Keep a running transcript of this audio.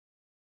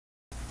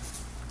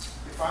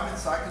if I'm in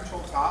side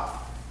control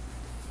top,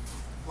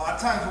 a lot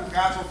of times what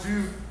guys will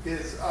do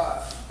is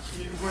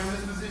we're in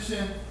this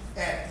position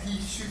and he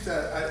shoots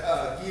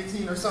a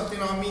guillotine or something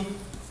on me.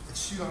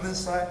 Let's shoot on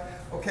this side,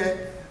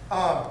 okay?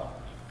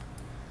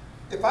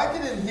 If I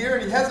get in here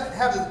and he hasn't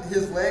had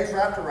his legs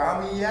wrapped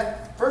around me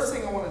yet, first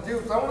thing I want to do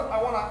is I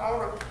want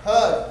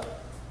to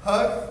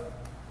hug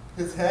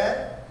his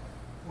head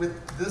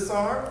with this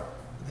arm,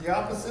 the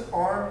opposite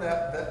arm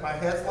that my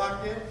head's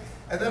locked in,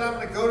 and then I'm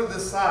going to go to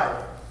this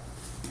side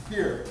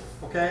here,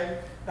 okay?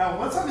 Now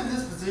once I'm in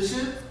this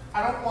position,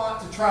 I don't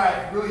want to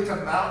try really to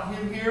mount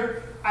him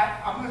here.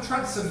 I'm going to try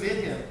to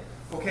submit him,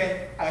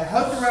 okay? I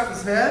hug around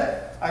his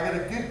head, I get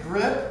a good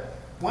grip.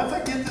 Once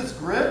I get this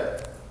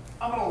grip,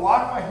 I'm going to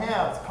lock my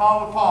hands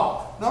palm to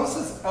palm. Notice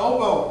this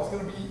elbow is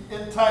going to be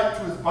in tight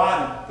to his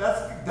body.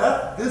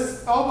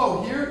 This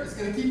elbow here is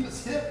going to keep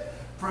his hip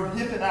from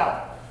hipping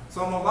out.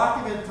 So I'm going to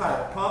lock him in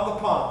tight, palm to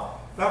palm.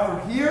 Now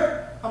from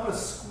here, I'm going to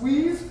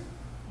squeeze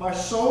my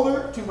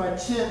shoulder to my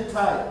chin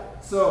tight.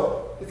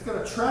 So it's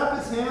going to trap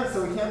his hand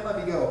so he can't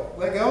let me go.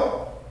 Let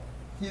go?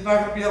 He's not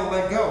going to be able to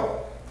let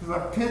go because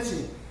I'm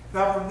pinching.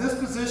 Now from this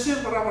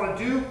position, what I want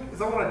to do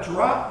is I want to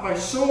drop my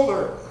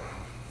shoulder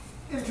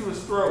into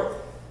his throat.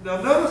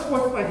 Now notice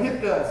what my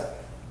hip does.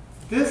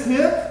 This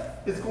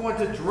hip is going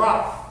to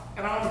drop.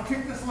 And I'm going to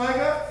kick this leg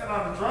up and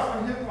I'm going to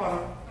drop my hip on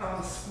him and I'm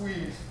going to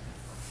squeeze.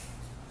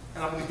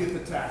 And I'm going to get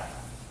the tap.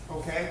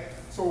 Okay?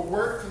 So we'll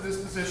work from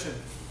this position.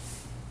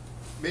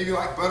 Maybe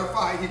like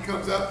butterfly, he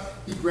comes up,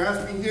 he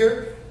grabs me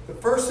here. The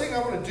first thing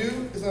I'm going to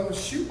do is I'm going to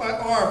shoot my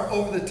arm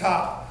over the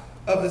top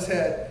of his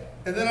head.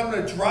 And then I'm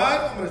going to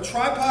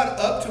tripod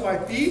up to my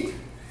feet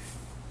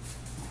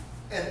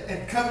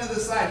and come to the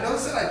side.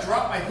 Notice that I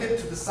dropped my hip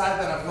to the side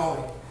that I'm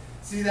going.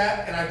 See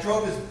that? And I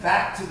drove his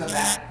back to the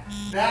mat.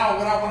 Now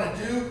what I want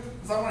to do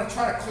is I want to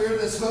try to clear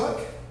this hook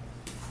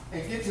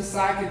and get to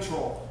side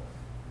control.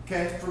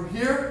 Okay, from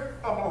here,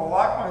 I'm going to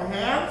lock my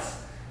hands.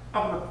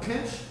 I'm going to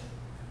pinch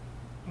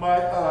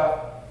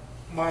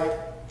my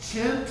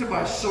chin to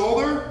my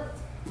shoulder.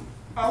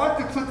 I like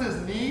to put this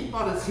knee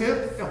on his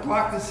hip and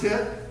block this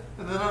hip.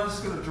 And then I'm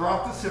just going to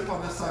drop this hip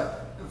on this side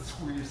and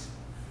squeeze.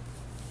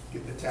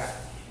 Get the tap.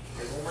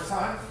 Okay, one more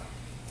time.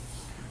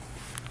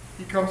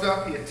 He comes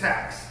up, he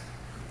attacks.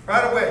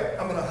 Right away,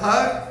 I'm going to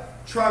hug,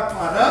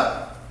 tripod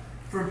up.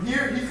 From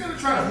here, he's going to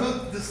try to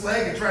hook this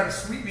leg and try to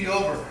sweep me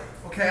over.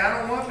 Okay, I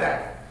don't want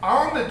that.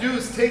 All I'm going to do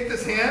is take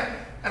this hand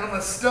and I'm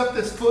going to stuff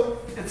this foot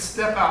and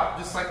step out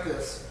just like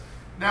this.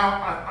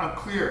 Now I'm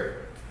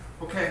clear.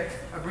 Okay,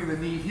 I bring the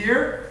knee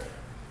here,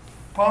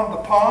 palm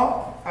to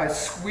palm. I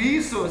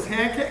squeeze so his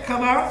hand can't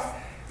come out.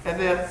 And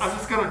then I'm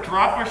just going to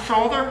drop my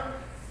shoulder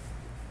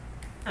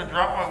and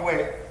drop my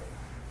weight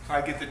so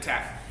I get the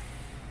tap.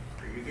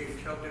 Are you getting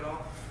choked at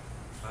all?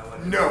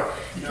 No,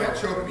 he can't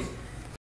choke me.